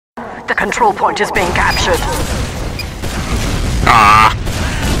The control point is being captured. Ah.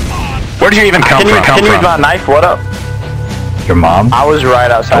 Where did you even come from? Can you read my knife? What up? Your mom? I was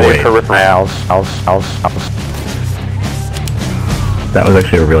right outside here with my house. That was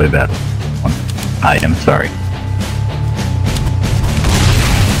actually a really bad one. I am sorry.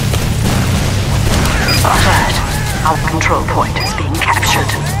 Alert. Our control point is being captured.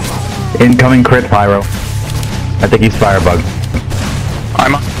 Incoming crit pyro. I think he's firebug.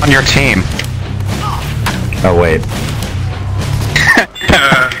 I'm on your team. Oh wait.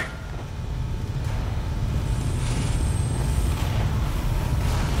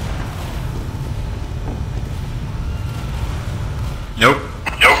 Nope.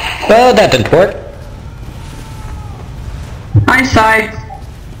 Well, that didn't work. Hi, Sai.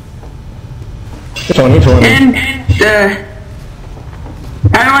 Which one? And,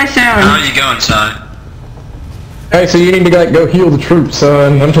 how do I sound? How are you going, Sai? Hey, so you need to like go heal the troops,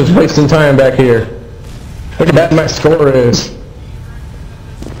 son. I'm just wasting time back here. Look at that, my score is.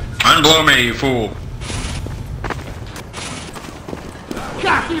 Unblow me, you fool.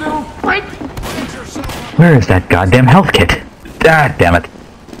 Where is that goddamn health kit? Ah, damn it.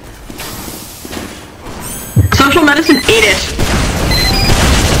 Social medicine ate it.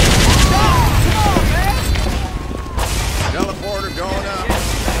 Teleporter going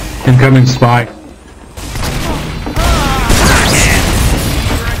up. Incoming spy.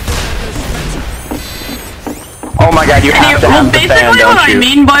 Oh my god, you have to have the fan, basically don't what you? I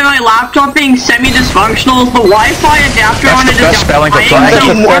mean by my laptop being semi-dysfunctional is the Wi-Fi adapter on it is best spelling for dying, Flash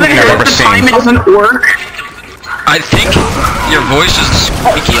so more than I've half ever the time it doesn't work. I think your voice is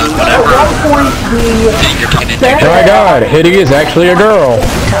squeaky on whatever thing you're talking into. Oh my god, Hitty is actually a girl.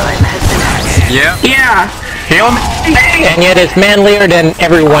 Yeah? Yeah. Heal me. And yet it's manlier than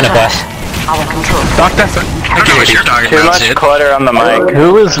every one of us. Our control Doctor. I don't know what you're talking Too about, much Sid. clutter on the mic.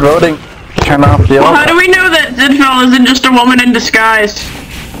 Who is voting? Turn off the Well, how do we know that Zidfell isn't just a woman in disguise?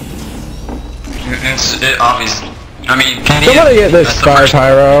 It's obvious. I mean, can you... Somebody get this that's the spy first-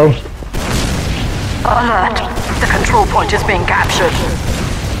 pyro. Alert. The control point is being captured.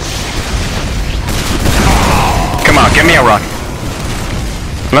 Come on, give me a run.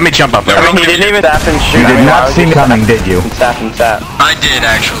 Let me jump up there. I mean, he didn't even tap and shoot. You did not see me coming, did you? Tap and tap. I did,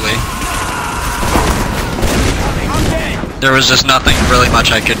 actually. There was just nothing really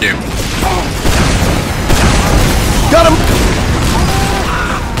much I could do. Got him!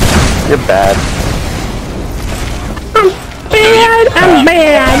 You're bad. I'm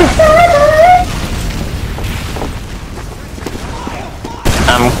bad.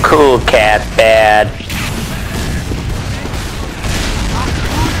 I'm cool, cat. Bad.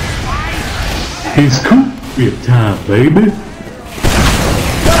 He's cool. Your time, baby.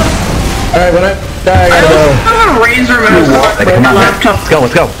 Alright, when I die, I I gotta also go. have a Razer mouse on Come my on, laptop,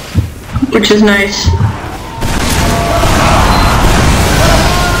 let's go. which is nice.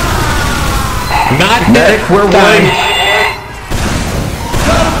 Not medic, we're one.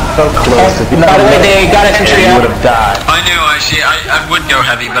 So close. If you By the way, they got us in you would triage. have died. I know, actually, I would go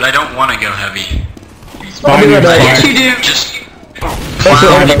heavy, but I don't want to go heavy. Yes, you do. Just That's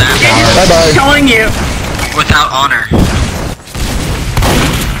clown what that Bye-bye. Telling you. without honor.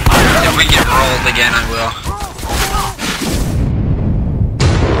 If we get rolled again, I will.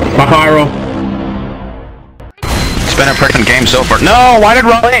 My pyro. It's been a pretty good game so far. No, why did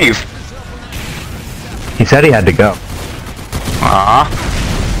Ron leave? He said he had to go. Aw.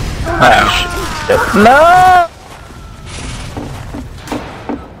 No!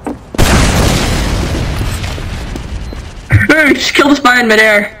 Boom, just kill the spy in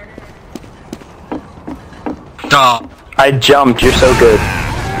midair. Duh. I jumped. You're so good.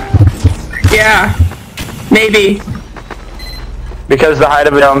 Yeah. Maybe. Because the height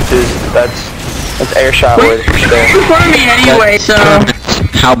of a jump is that's air shot worth. You're for me anyway, so...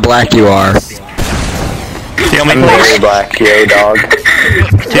 How black you are. Heal me, I'm very please. black, yo, dog.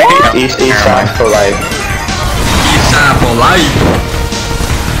 East side for life. East side for life.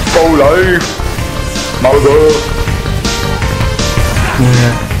 For life. Mother.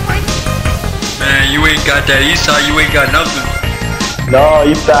 Man, you ain't got that east side, you ain't got nothing. No,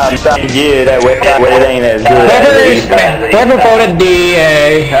 you stop, yeah, that way it ain't as good. Whoever voted the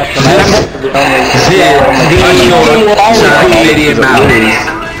Idiot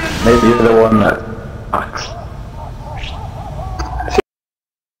Maybe you're the one that sucks.